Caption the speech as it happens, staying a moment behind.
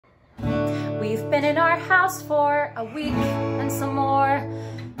We've been in our house for a week and some more.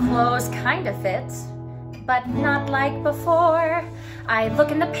 Clothes kind of fit, but not like before. I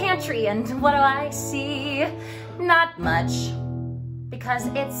look in the pantry and what do I see? Not much, because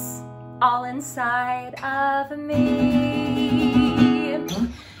it's all inside of me.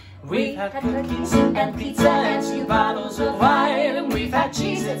 We've had cookies and pizza and 2 bottles of wine, and we've had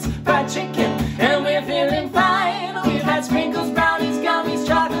Cheez-Its, fried chicken, and we're feeling fine. We've had sprinkles, brownies, gummies,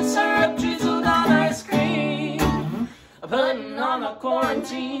 chocolate syrup, drizzled on ice cream, putting on a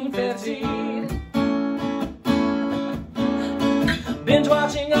quarantine 15. Binge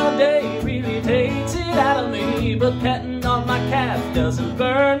watching all day really takes it out of me, but petting on my cat doesn't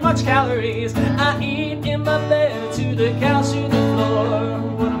burn much calories. I eat in my bed to the couch to the floor.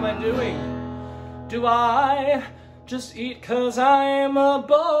 What am I doing? Do I just eat 'cause I'm bored?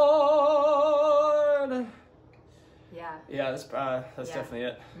 Yeah, that's definitely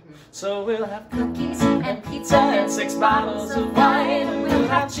it. So we'll have cookies and pizza and 6 bottles of wine, and we'll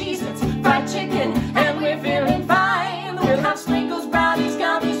have Cheez-Its, fried chicken, and we're feeling fine. We'll have sprinkles, brownies,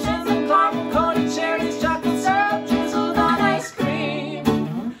 gummies, chips, and caramel coated cherries, chocolate syrup, drizzled on ice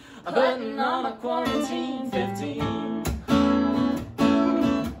cream, putting on a quarantine 15.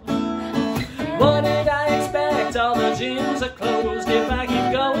 What did I expect? All the gyms are closed. If I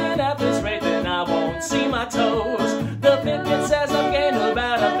keep going at this rate, then I won't see my toes. The Fitbit says I've gained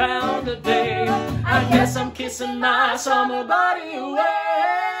about 1 pound a day. I guess I'm kissing my summer body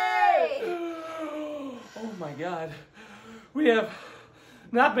away. Oh my God. We have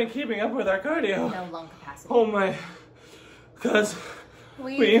not been keeping up with our cardio. No lung capacity. Oh my. Because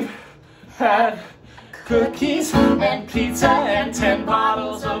we've had cookies and pizza and 10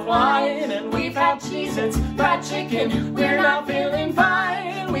 bottles of wine, and we've had Cheez-Its, fried chicken, we're not feeling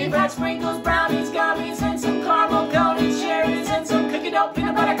fine. We've had sprinkles, brownies, gummies, and some caramel coated cherries, and some cookie dough,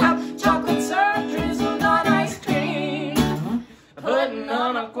 peanut butter cup, chocolate syrup, drizzled on ice cream, putting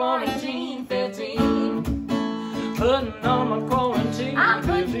on a quarantine 15. Putting on my quarantine 15. I'm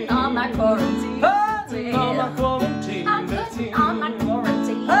putting on my quarantine 15. Putting on my quarantine 15. I'm putting on my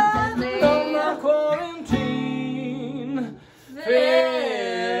quarantine 15. Putting on my quarantine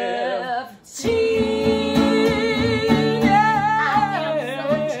 15. Yeah. I am so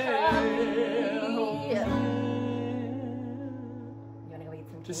chubby. You wanna go eat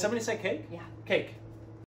some cake? Did somebody say cake? Yeah. Cake.